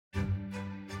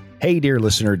Hey, dear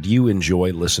listener, do you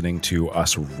enjoy listening to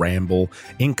us ramble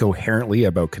incoherently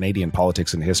about Canadian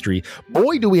politics and history?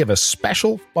 Boy, do we have a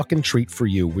special fucking treat for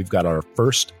you. We've got our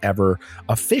first ever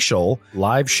official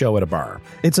live show at a bar.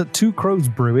 It's at Two Crows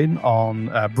Brewing on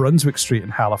Brunswick Street in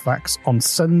Halifax on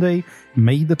Sunday,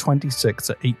 May the 26th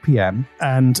at 8 p.m.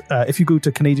 And if you go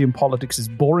to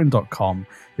CanadianPoliticsIsBoring.com,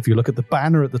 if you look at the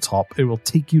banner at the top, it will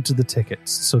take you to the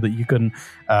tickets so that you can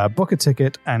book a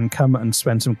ticket and come and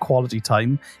spend some quality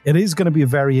time. It is going to be a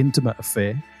very intimate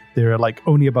affair. There are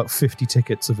only about 50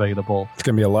 tickets available. It's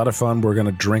going to be a lot of fun. We're going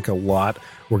to drink a lot.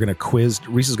 We're going to quiz.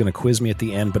 Reese is going to quiz me at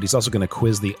the end, but he's also going to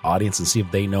quiz the audience and see if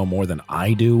they know more than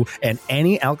I do. And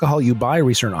any alcohol you buy,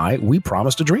 Reese and I, we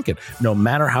promise to drink it, no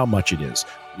matter how much it is.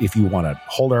 If you want to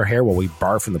hold our hair while we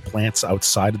barf from the plants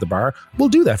outside of the bar, we'll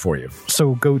do that for you.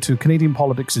 So go to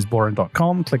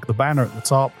CanadianPoliticsIsBoring.com, click the banner at the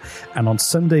top, and on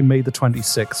Sunday, May the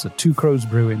 26th at Two Crows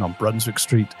Brewing on Brunswick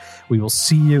Street, we will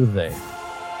see you there.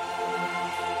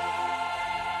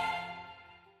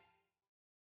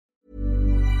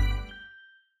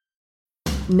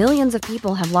 Millions of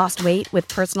people have lost weight with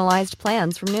personalized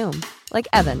plans from Noom. Like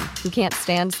Evan, who can't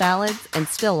stand salads and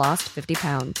still lost 50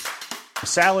 pounds.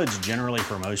 Salads generally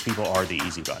for most people are the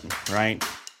easy button, right?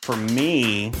 For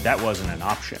me, that wasn't an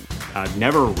option. I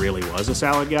never really was a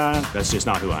salad guy. That's just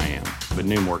not who I am. But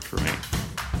Noom worked for me.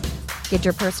 Get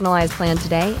your personalized plan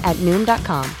today at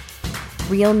Noom.com.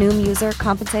 Real Noom user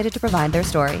compensated to provide their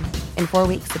story. In 4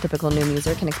 weeks, the typical Noom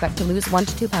user can expect to lose 1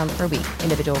 to 2 pounds per week.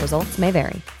 Individual results may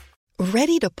vary.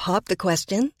 Ready to pop the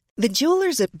question? The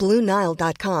jewelers at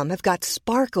BlueNile.com have got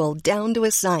sparkle down to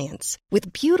a science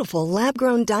with beautiful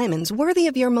lab-grown diamonds worthy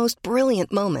of your most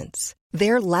brilliant moments.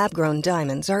 Their lab-grown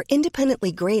diamonds are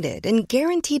independently graded and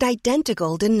guaranteed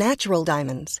identical to natural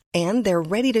diamonds, and they're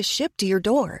ready to ship to your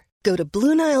door. Go to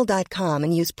BlueNile.com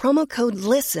and use promo code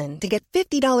LISTEN to get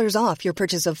 $50 off your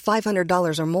purchase of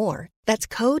 $500 or more. That's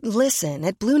code LISTEN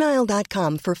at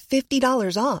BlueNile.com for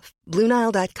 $50 off.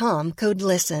 BlueNile.com, code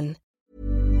LISTEN.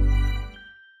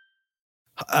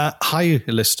 Hi,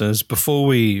 listeners. Before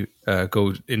we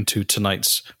go into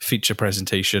tonight's feature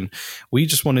presentation, we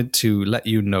just wanted to let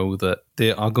you know that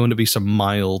there are going to be some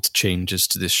mild changes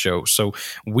to this show. So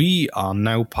we are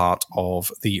now part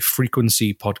of the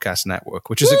Frequency Podcast Network,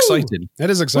 which is exciting.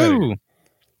 That is exciting.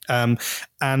 And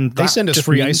they send us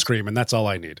free ice cream, and that's all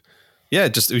I need. Yeah,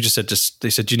 they said,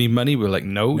 do you need money? We're like,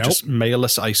 nope. Just mail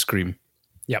us ice cream.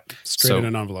 Yep, straight in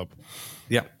an envelope.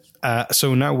 Yeah.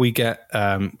 So now we get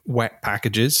wet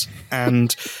packages,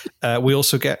 and we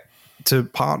also get to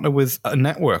partner with a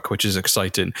network, which is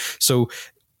exciting. So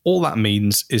all that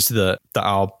means is that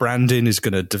our branding is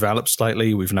going to develop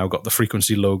slightly. We've now got the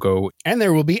Frequency logo. And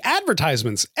there will be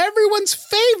advertisements. Everyone's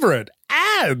favorite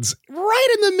ads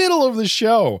right in the middle of the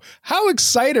show. How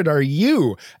excited are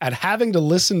you at having to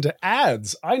listen to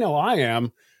ads? I know I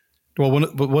am. Well,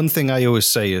 one thing I always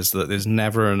say is that there's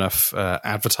never enough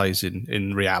advertising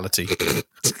in reality.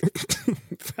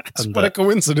 What a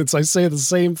coincidence. I say the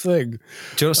same thing.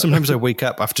 Do you know, sometimes I wake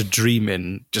up after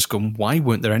dreaming just going, why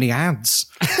weren't there any ads?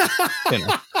 And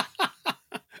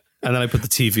then I put the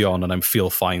TV on and I feel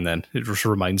fine then. It just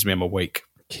reminds me I'm awake.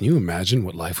 Can you imagine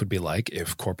what life would be like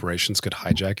if corporations could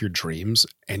hijack your dreams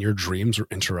and your dreams were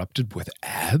interrupted with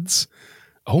ads?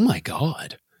 Oh my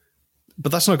God.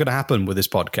 But that's not going to happen with this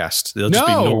podcast. They'll just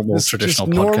be normal, traditional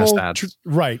podcast ads.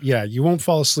 Right, yeah. You won't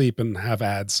fall asleep and have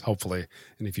ads, hopefully.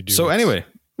 And if you do... So anyway,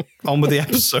 on with the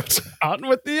episode. On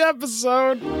with the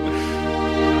episode.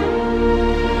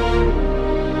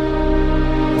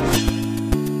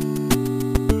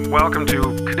 Welcome to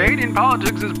Canadian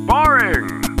Politics is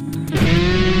Boring.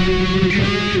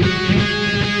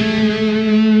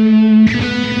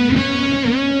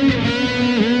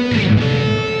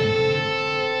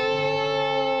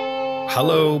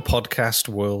 Hello, podcast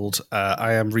world.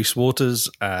 I am Reese Waters.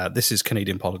 This is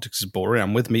Canadian Politics is Boring,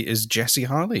 and with me is Jesse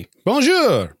Harley.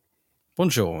 Bonjour.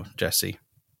 Bonjour, Jesse.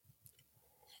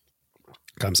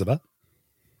 Comme ça va?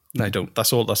 I don't.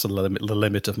 That's all. That's the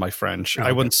limit of my French. Oh, okay.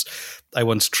 I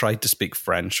once tried to speak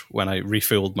French when I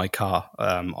refueled my car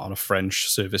on a French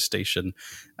service station,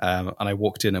 and I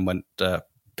walked in and went,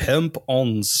 "Pump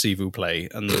on, s'il vous plaît."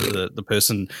 And the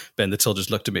person behind the till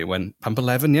just looked at me and went, "Pump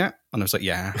 11 yet?" And I was like,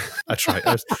 "Yeah, I tried.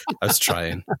 I was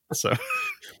trying." So.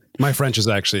 My French is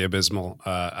actually abysmal.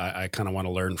 I kind of want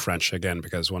to learn French again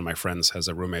because one of my friends has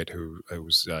a roommate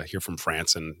who's here from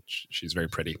France, and she's very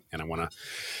pretty, and I want to.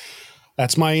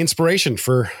 That's my inspiration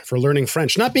for learning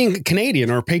French. Not being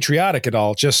Canadian or patriotic at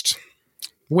all, just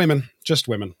women.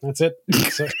 That's it.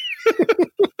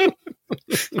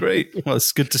 Great. Well,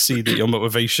 it's good to see that your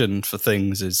motivation for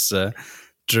things is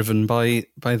driven by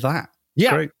that.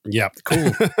 Yeah. Great. Yeah.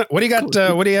 Cool. What do you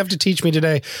got? What do you have to teach me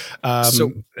today?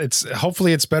 So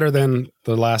Hopefully it's better than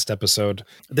the last episode.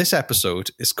 this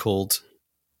episode is called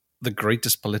The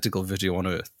Greatest Political Video on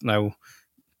Earth. Now,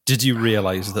 did you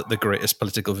realize that the greatest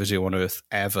political video on Earth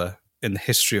ever in the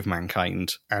history of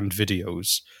mankind and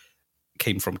videos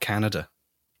came from Canada?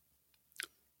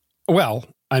 Well,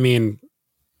 I mean,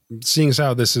 seeing as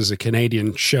how this is a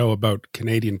Canadian show about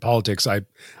Canadian politics, I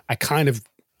kind of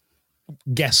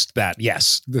guessed that,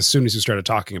 yes, as soon as you started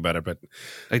talking about it. But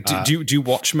Do you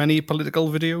watch many political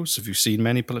videos? Have you seen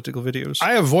many political videos?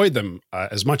 I avoid them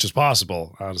as much as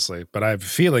possible, honestly. But I have a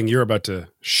feeling you're about to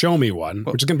show me one,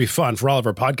 which is going to be fun for all of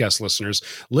our podcast listeners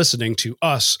listening to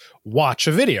us watch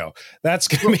a video. That's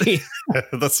going to be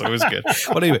that's always good.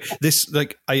 Well, anyway, this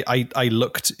I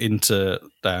looked into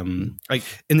like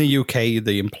in the UK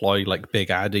they employ like big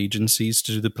ad agencies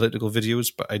to do the political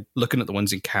videos, but looking at the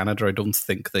ones in Canada, I don't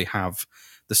think they have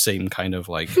the same kind of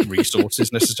like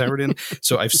resources necessarily. And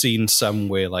so I've seen some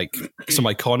where like some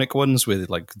iconic ones where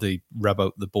like they rub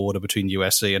out the border between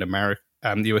USA and America.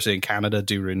 USA and Canada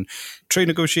during trade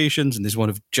negotiations, and there's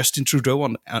one of Justin Trudeau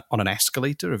on an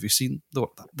escalator. Have you seen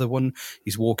the one?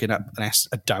 He's walking up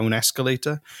a down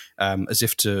escalator, as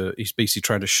if he's basically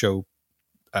trying to show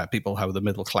people how the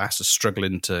middle class is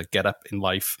struggling to get up in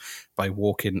life by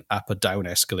walking up a down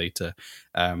escalator.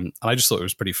 And I just thought it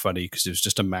was pretty funny because it was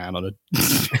just a man on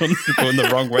going the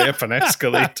wrong way up an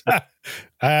escalator.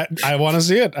 I want to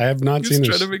see it. I have not seen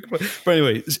this. But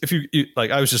anyway, if you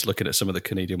like, I was just looking at some of the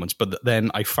Canadian ones, but then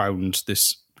I found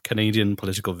this Canadian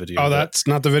political video. Oh, that's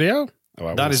not the video?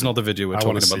 Oh, that is not the video we're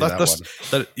talking about.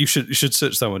 That you should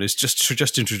search that one. It's just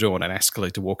Justin Trudeau on an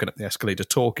escalator, walking up the escalator,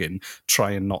 talking,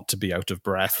 trying not to be out of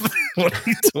breath when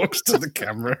he talks to the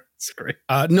camera. It's great.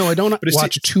 No, I don't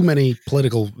watch too many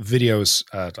political videos.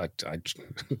 I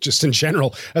just in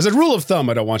general, as a rule of thumb,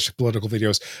 I don't watch political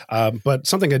videos. But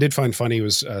something I did find funny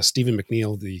was Stephen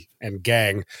McNeil and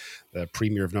gang, the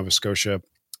Premier of Nova Scotia,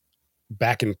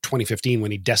 back in 2015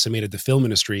 when he decimated the film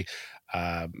industry.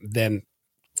 Then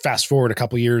fast forward a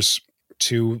couple years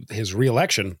to his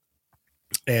re-election,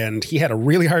 and he had a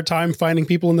really hard time finding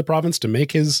people in the province to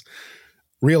make his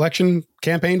re-election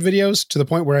campaign videos, to the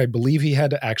point where I believe he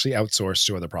had to actually outsource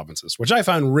to other provinces, which I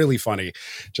found really funny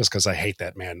just because I hate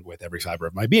that man with every fiber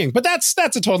of my being. But that's a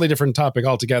totally different topic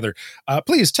altogether.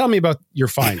 Please tell me about your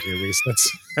find here, Reese.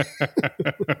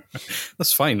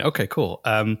 That's fine. Okay, cool.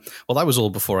 Well, that was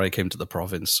all before I came to the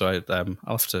province, so I'll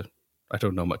have to. I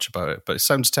don't know much about it, but it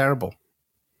sounds terrible.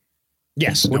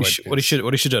 Yes. What he should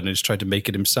have done is tried to make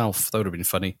it himself. That would have been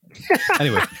funny.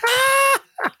 Anyway,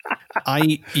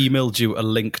 I emailed you a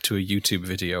link to a YouTube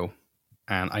video,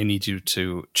 and I need you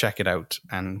to check it out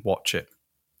and watch it.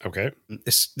 Okay.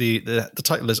 It's the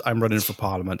title is "I'm Running for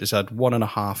Parliament." It's had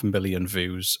 1.5 million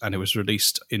views, and it was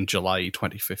released in July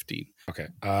 2015. Okay.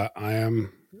 I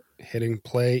am hitting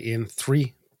play in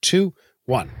 3, 2,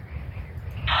 1.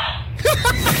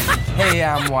 Hey,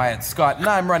 I'm Wyatt Scott, and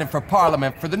I'm running for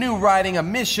Parliament for the new riding of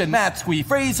Mission Matsqui,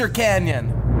 Fraser Canyon.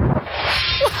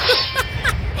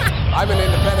 I'm an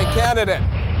independent candidate,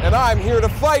 and I'm here to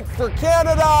fight for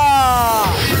Canada!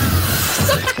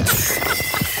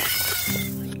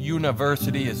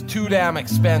 University is too damn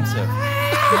expensive.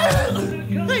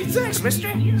 Hey, thanks,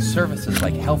 mister. Services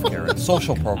like healthcare and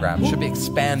social programs should be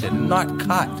expanded, not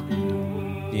cut.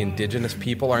 The Indigenous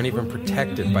people aren't even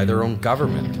protected by their own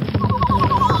government.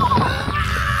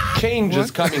 Change is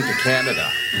coming to Canada,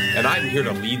 and I'm here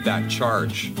to lead that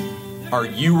charge. Are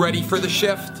you ready for the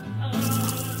shift?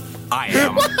 I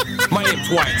am. My name's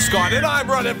Wyatt Scott, and I'm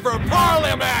running for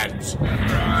Parliament!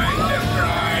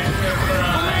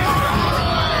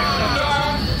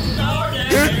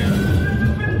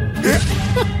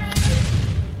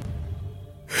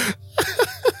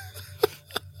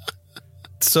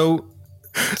 So,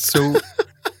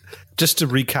 just to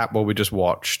recap what we just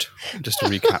watched,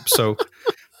 So,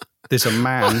 there's a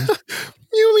man.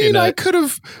 You mean I could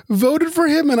have voted for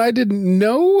him and I didn't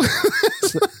know?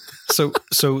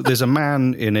 So there's a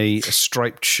man in a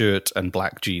striped shirt and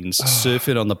black jeans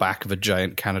surfing on the back of a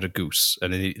giant Canada goose,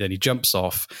 and then he jumps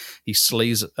off. He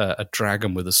slays a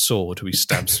dragon with a sword who he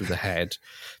stabs through the head.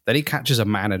 Then he catches a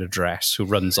man in a dress who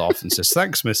runs off and says,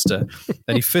 "Thanks, mister."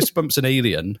 Then he fist bumps an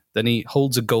alien. Then he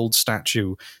holds a gold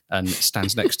statue and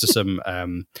stands next to some,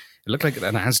 it looked like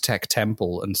an Aztec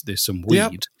temple, and there's some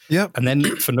weed. Yep. And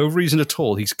then for no reason at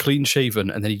all, he's clean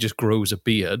shaven, and then he just grows a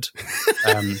beard.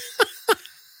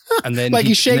 And then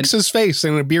he shakes his face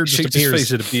and a beard just appears. His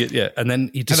face and a beard, yeah. And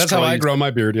then he destroys. And that's how I grow my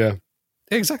beard, yeah.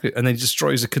 Exactly. And then he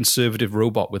destroys a conservative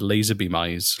robot with laser beam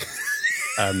eyes.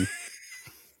 How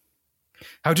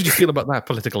did you feel about that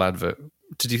political advert?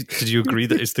 Did you agree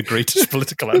that it's the greatest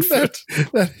political advert?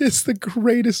 That is the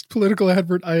greatest political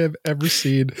advert I have ever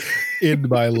seen in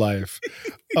my life.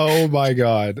 Oh my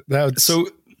God. So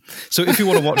if you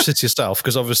want to watch this yourself,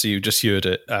 because obviously you just heard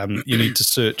it, you need to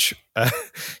search.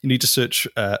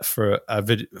 For a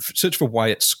video. Search for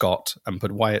Wyatt Scott and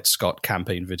put Wyatt Scott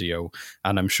campaign video,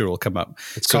 and I'm sure it'll come up.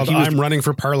 It's called "I'm Running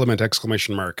for Parliament!"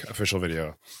 Official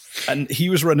video. And he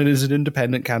was running as an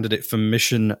independent candidate for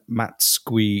Mission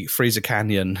Matsqui, Fraser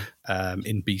Canyon,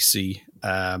 in BC.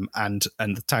 And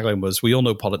the tagline was, "We all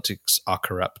know politics are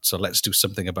corrupt, so let's do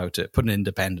something about it. Put an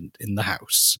independent in the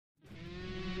House."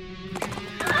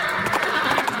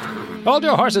 Hold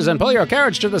your horses and pull your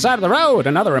carriage to the side of the road.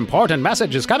 Another important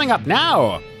message is coming up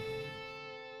now.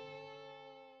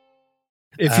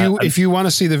 If you want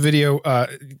to see the video,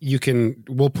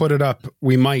 we'll put it up.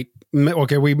 We might.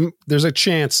 There's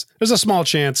a small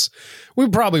chance. We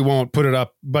probably won't put it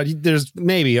up, but there's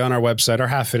maybe on our website, our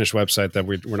half-finished website, that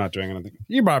we're not doing anything.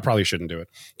 You probably shouldn't do it.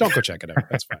 Don't go check it out.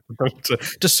 That's fine.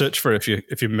 Just search for it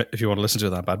if you want to listen to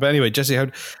it that bad. But anyway, Jesse,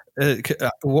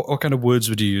 what kind of words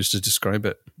would you use to describe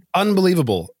it?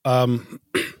 Unbelievable,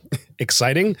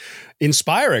 exciting,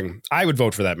 inspiring. I would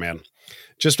vote for that man,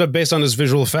 just based on his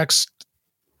visual effects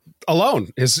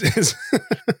alone.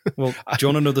 Well, do you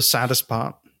want to know the saddest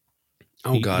part?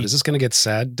 Oh God, is this going to get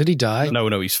sad? Did he die? No,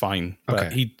 he's fine. Okay.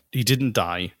 But he didn't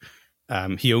die.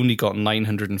 He only got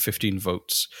 915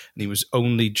 votes, and he was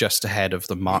only just ahead of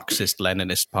the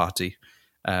Marxist-Leninist Party.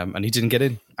 And he didn't get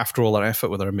in after all our effort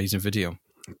with our amazing video.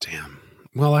 Damn.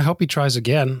 Well, I hope he tries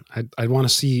again. I want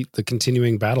to see the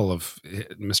continuing battle of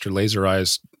Mr. Laser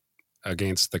Eyes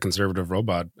against the conservative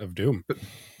robot of doom.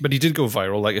 But he did go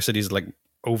viral. Like I said, he's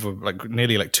over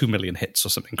nearly 2 million hits or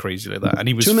something crazy like that. And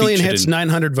he was 2 million hits,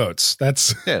 900 votes.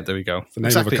 That's there we go. The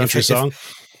name of a country song.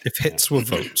 If hits were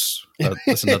votes,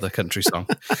 that's another country song.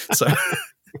 So,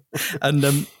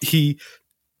 and he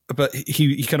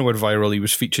kind of went viral. He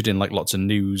was featured in lots of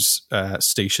news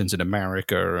stations in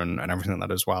America and everything like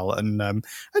that as well. And I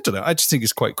don't know. I just think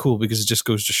it's quite cool because it just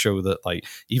goes to show that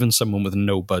even someone with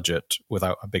no budget,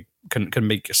 without a big, can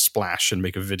make a splash and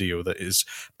make a video that is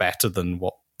better than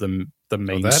what the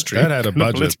mainstream. That had a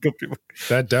budget.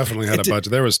 That definitely had a budget.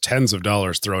 There was tens of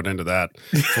dollars thrown into that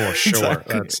for sure.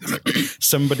 Exactly.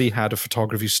 Somebody had a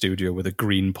photography studio with a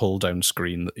green pull-down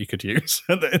screen that you could use.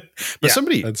 I thought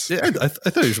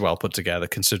it was well put together,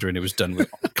 considering it was done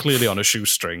clearly on a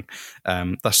shoestring.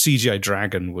 That CGI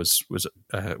dragon was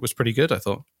pretty good, I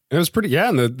thought. It was pretty,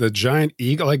 and the giant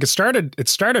eagle. It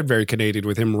started very Canadian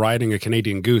with him riding a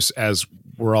Canadian goose, as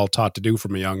we're all taught to do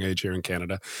from a young age here in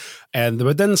Canada,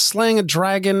 but then slaying a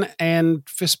dragon and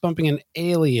fist bumping an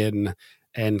alien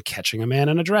and catching a man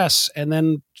in a dress and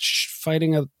then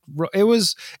fighting it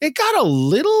got a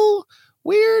little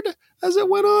weird as it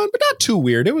went on, but not too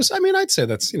weird. It was, I'd say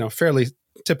that's fairly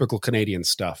typical Canadian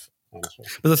stuff. Honestly.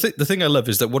 But the thing I love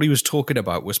is that what he was talking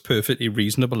about was perfectly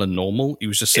reasonable and normal. He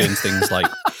was just saying things like,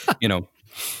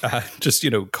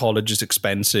 college is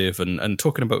expensive and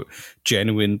talking about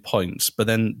genuine points, but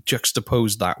then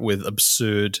juxtapose that with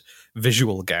absurd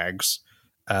visual gags.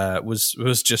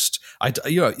 Was just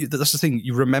that's the thing.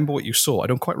 You remember what you saw. I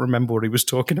don't quite remember what he was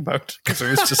talking about because it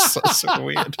was just so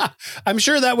weird. I'm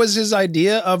sure that was his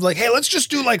idea of hey, let's just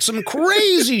do some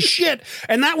crazy shit,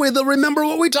 and that way they'll remember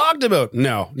what we talked about.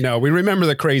 No, we remember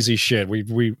the crazy shit.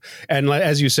 We and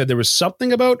as you said, there was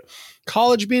something about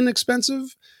college being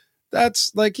expensive.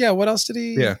 That's what else did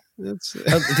he? Yeah,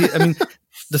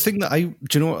 the thing that I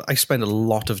spend a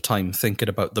lot of time thinking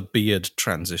about the beard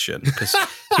transition because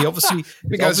he obviously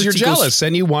because you're jealous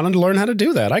and you wanted to learn how to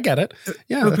do that. I get it.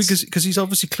 Yeah, because he's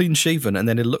obviously clean shaven and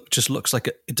then it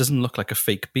doesn't look like a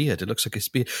fake beard. It looks like his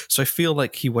beard. So I feel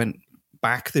like he went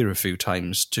back there a few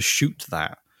times to shoot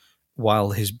that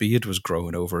while his beard was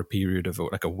growing over a period of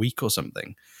a week or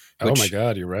something. Oh my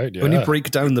God, you're right. Yeah. When you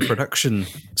break down the production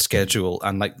schedule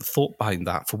and the thought behind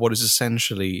that for what is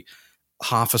essentially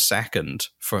half a second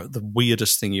for the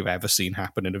weirdest thing you've ever seen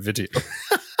happen in a video.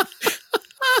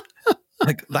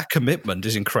 That commitment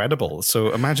is incredible.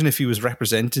 So imagine if he was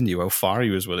representing you, how far he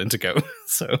was willing to go.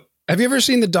 So have you ever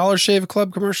seen the Dollar Shave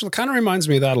Club commercial? It kind of reminds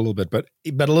me of that a little bit, but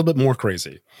a little bit more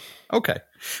crazy. Okay.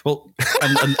 Well,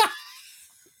 and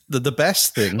the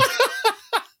best thing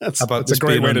that's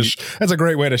a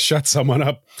great way to shut someone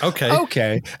up.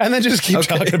 Okay. And then just keep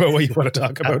talking about what you want to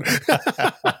talk about.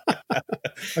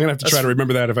 I'm gonna have to try to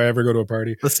remember that if I ever go to a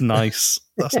party. That's nice.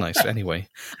 Anyway,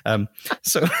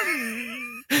 so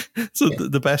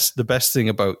the best thing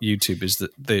about YouTube is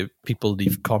that the people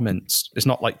leave comments. It's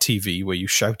not like TV where you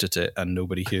shout at it and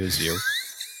nobody hears you.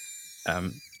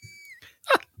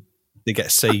 They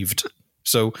get saved.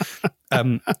 So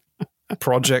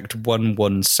Project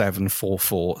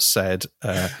 11744 said,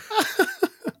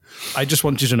 I just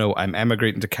want you to know I'm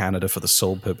emigrating to Canada for the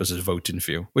sole purpose of voting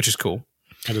for you, which is cool.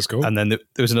 That is cool. And then there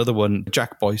was another one.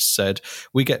 Jack Boyce said,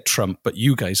 we get Trump, but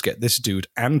you guys get this dude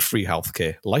and free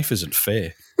healthcare. Life isn't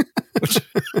fair.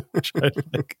 which I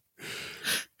like.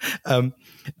 And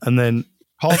then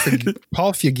Paul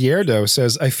Figueiredo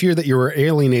says, I fear that you are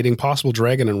alienating possible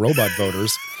dragon and robot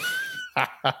voters.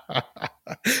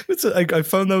 I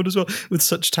found out as well, with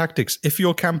such tactics, if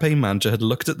your campaign manager had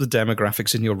looked at the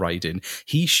demographics in your riding,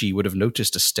 she would have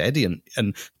noticed a steady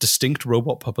and distinct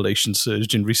robot population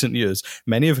surge in recent years,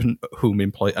 many of whom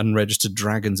employ unregistered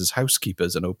dragons as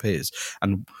housekeepers and au pairs.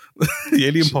 And the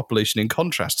alien population, in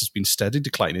contrast, has been steady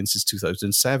declining since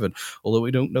 2007, although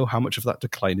we don't know how much of that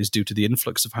decline is due to the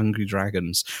influx of hungry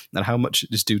dragons and how much it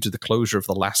is due to the closure of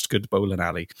the last good bowling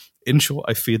alley. In short,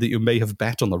 I fear that you may have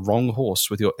bet on the wrong horse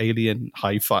with your alien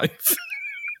high five.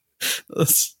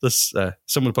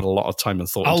 Someone put a lot of time and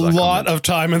thought into that comment. Of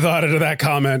time and thought into that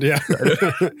comment, yeah.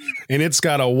 And it's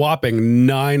got a whopping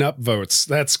 9 upvotes.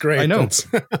 That's great. I know.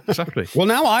 Exactly. Well,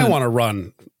 now I want to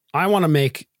run. I want to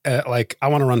make I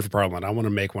want to run for Parliament. I want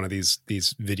to make one of these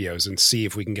videos and see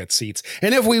if we can get seats.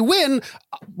 And if we win,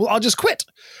 well, I'll just quit.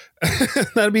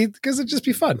 That'd be because it'd just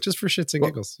be fun, just for shits and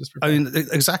giggles. Just for fun.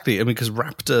 Exactly. because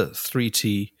Raptor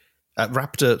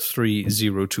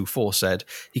 3024 said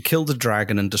he killed a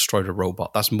dragon and destroyed a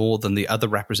robot. That's more than the other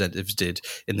representatives did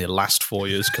in their last 4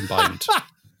 years combined.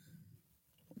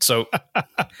 So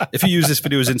if you use this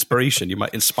video as inspiration, you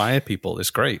might inspire people.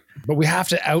 It's great. But we have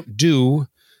to outdo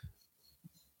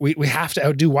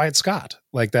Wyatt Scott.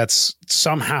 Like, that's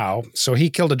somehow. So he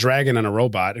killed a dragon and a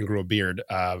robot and grew a beard.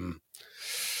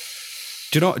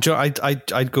 Do you know?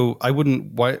 I'd go. I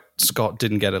wouldn't. Wyatt Scott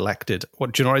didn't get elected.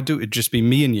 What do you know? What I'd do? It'd just be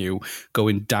me and you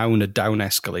going down a down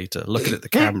escalator, looking at the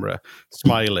camera,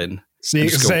 smiling, saying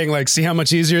 "See how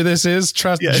much easier this is."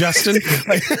 Trust Justin.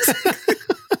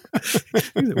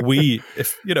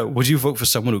 Would you vote for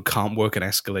someone who can't work an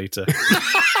escalator?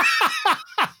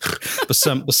 But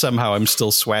somehow I'm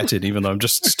still sweating, even though I'm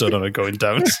just stood on it going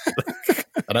down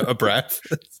and out of breath.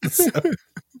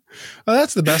 Well,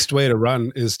 that's the best way to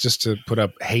run, is just to put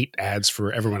up hate ads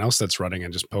for everyone else that's running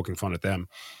and just poking fun at them,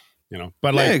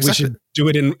 But exactly. We should do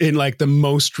it in like the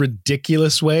most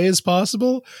ridiculous way as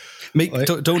possible.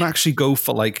 Don't actually go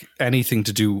for anything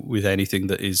to do with anything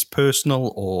that is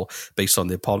personal or based on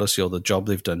their policy or the job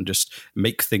they've done. Just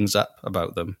make things up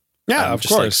about them. Yeah, of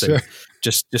course. Do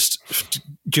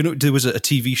you know there was a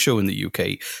TV show in the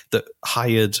UK that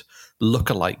hired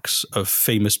lookalikes of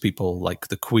famous people like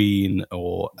the Queen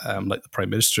or like the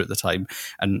Prime Minister at the time,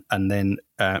 and then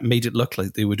made it look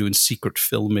like they were doing secret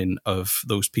filming of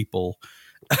those people.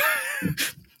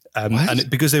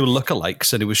 Because they were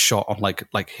lookalikes and it was shot on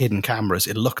like hidden cameras,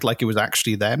 it looked like it was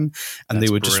actually them. And That's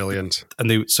they were brilliant.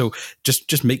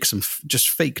 Just make some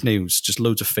just fake news, just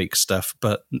loads of fake stuff,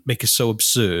 but make it so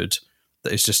absurd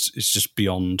that it's just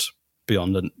beyond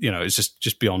it's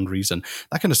just beyond reason.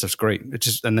 That kind of stuff's great.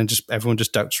 And then everyone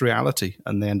just doubts reality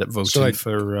and they end up voting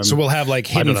for. So we'll have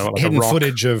hidden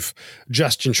footage of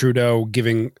Justin Trudeau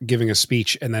giving a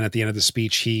speech, and then at the end of the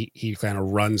speech, he kind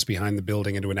of runs behind the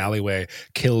building into an alleyway,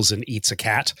 kills and eats a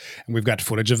cat, and we've got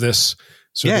footage of this.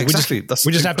 So yeah, exactly.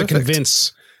 We just have to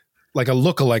convince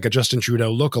a Justin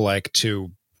Trudeau lookalike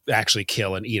to actually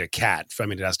kill and eat a cat. I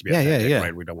mean, it has to be authentic,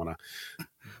 right? We don't want to.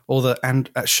 Or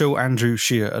show Andrew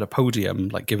Scheer at a podium,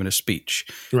 giving a speech.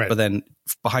 Right. But then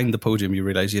behind the podium, you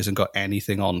realize he hasn't got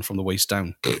anything on from the waist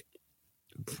down.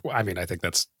 I mean, I think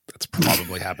that's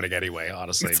probably happening anyway,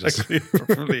 honestly. Exactly, it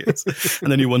probably is.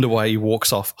 And then you wonder why he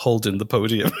walks off holding the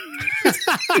podium.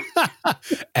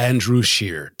 Andrew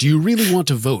Scheer, do you really want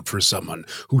to vote for someone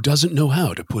who doesn't know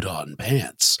how to put on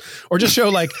pants? Or just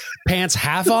show pants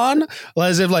half on,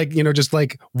 as if just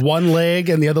one leg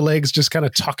and the other leg's just kind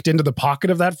of tucked into the pocket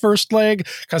of that first leg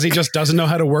because he just doesn't know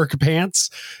how to work pants.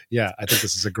 Yeah, I think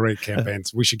this is a great campaign.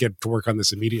 We should get to work on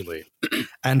this immediately.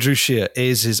 Andrew Scheer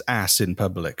airs his ass in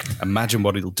public. Imagine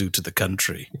what he'll do to the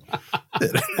country.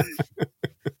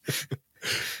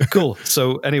 Cool.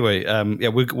 So anyway,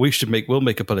 we'll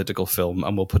make a political film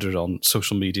and we'll put it on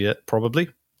social media. Probably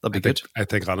that'd be good. I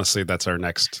think honestly, that's our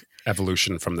next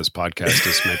evolution from this podcast,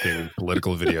 is making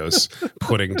political videos,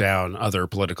 putting down other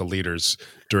political leaders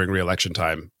during re-election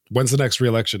time. When's the next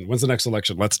re-election? When's the next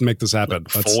election? Let's make this happen.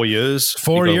 4 years.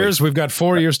 4 years. We've got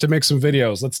 4 years to make some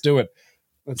videos. Let's do it.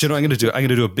 Do you know what I'm going to do? I'm going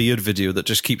to do a beard video that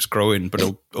just keeps growing, but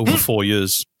over 4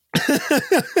 years.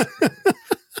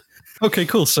 Okay,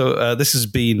 cool. So this has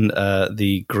been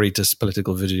the greatest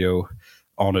political video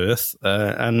on earth,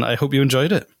 and I hope you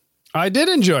enjoyed it. I did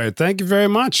enjoy it. Thank you very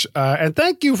much. And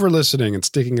thank you for listening and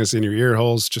sticking us in your ear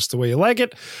holes just the way you like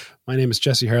it. My name is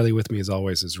Jesse Harley. With me, as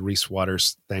always, is Reese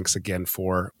Waters. Thanks again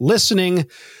for listening.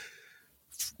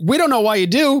 We don't know why you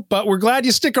do, but we're glad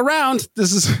you stick around.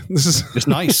 This is it's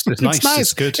nice. It's nice.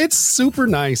 It's good. It's super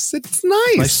nice. It's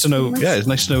nice. Nice to know. Yeah, it's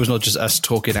nice to know it's not just us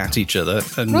talking at each other.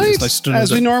 And right. It's nice to know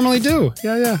as we normally do.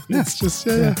 Yeah. It's just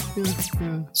yeah.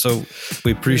 So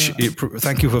we appreciate it.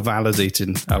 Thank you for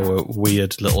validating our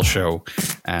weird little show,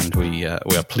 and we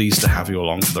are pleased to have you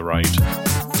along for the ride.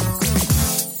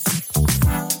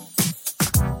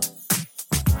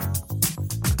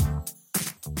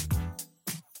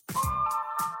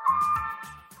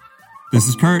 This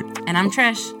is Kurt. And I'm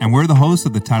Trish. And we're the hosts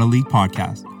of the Title League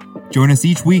podcast. Join us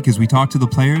each week as we talk to the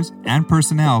players and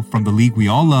personnel from the league we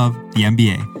all love, the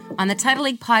NBA. On the Title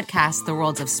League podcast, the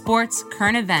worlds of sports,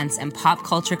 current events, and pop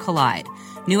culture collide.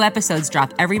 New episodes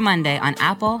drop every Monday on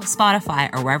Apple, Spotify,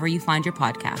 or wherever you find your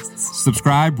podcasts.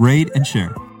 Subscribe, rate, and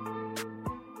share.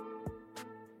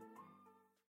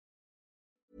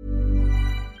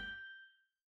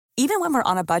 Even when we're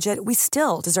on a budget, we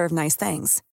still deserve nice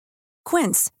things.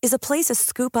 Quince is a place to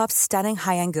scoop up stunning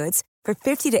high-end goods for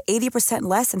 50 to 80%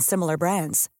 less than similar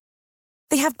brands.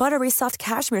 They have buttery soft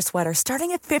cashmere sweaters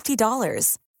starting at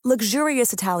 $50,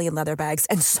 luxurious Italian leather bags,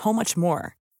 and so much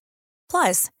more.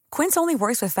 Plus, Quince only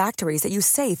works with factories that use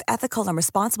safe, ethical, and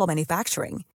responsible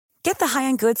manufacturing. Get the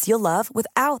high-end goods you'll love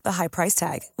without the high price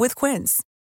tag with Quince.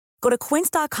 Go to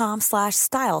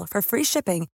quince.com/style for free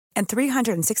shipping and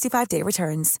 365-day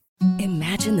returns.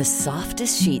 Imagine the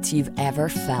softest sheets you've ever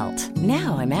felt.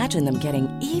 Now imagine them getting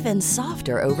even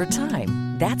softer over time.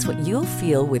 That's what you'll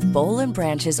feel with Boll &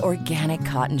 Branch's organic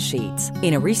cotton sheets.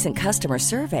 In a recent customer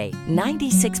survey,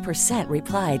 96%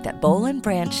 replied that Boll &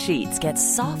 Branch sheets get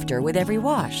softer with every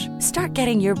wash. Start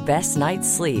getting your best night's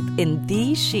sleep in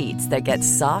these sheets that get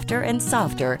softer and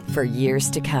softer for years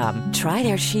to come. Try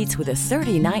their sheets with a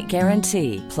 30-night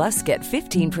guarantee. Plus, get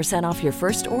 15% off your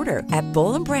first order at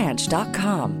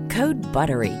bollandbranch.com. Code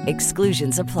BUTTERY.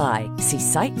 Exclusions apply. See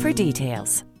site for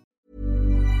details.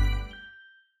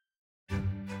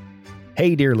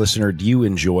 Hey, dear listener, do you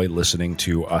enjoy listening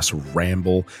to us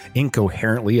ramble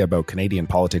incoherently about Canadian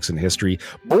politics and history?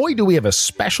 Boy, do we have a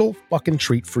special fucking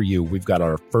treat for you. We've got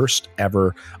our first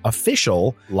ever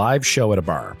official live show at a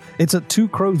bar. It's at Two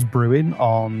Crows Brewing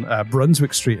on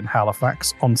Brunswick Street in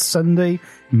Halifax on Sunday,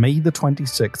 May the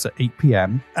 26th at 8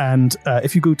 p.m. And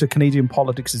if you go to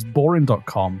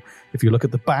CanadianPoliticsIsBoring.com, if you look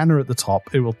at the banner at the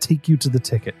top, it will take you to the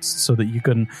tickets so that you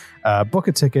can book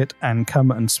a ticket and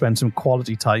come and spend some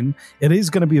quality time. It is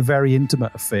going to be a very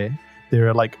intimate affair. There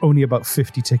are only about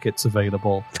 50 tickets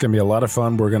available. It's going to be a lot of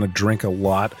fun. We're going to drink a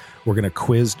lot. We're going to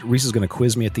quiz. Reese is going to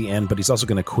quiz me at the end, but he's also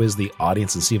going to quiz the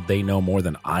audience and see if they know more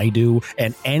than I do.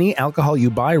 And any alcohol you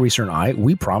buy, Reese and I,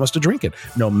 we promise to drink it,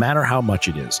 no matter how much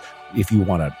it is. If you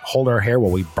want to hold our hair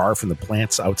while we barf in the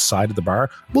plants outside of the bar,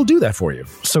 we'll do that for you.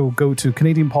 So go to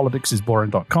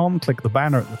CanadianPoliticsIsBoring.com, click the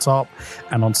banner at the top,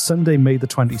 and on Sunday, May the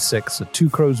 26th at Two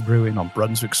Crows Brewing on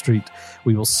Brunswick Street,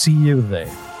 we will see you there.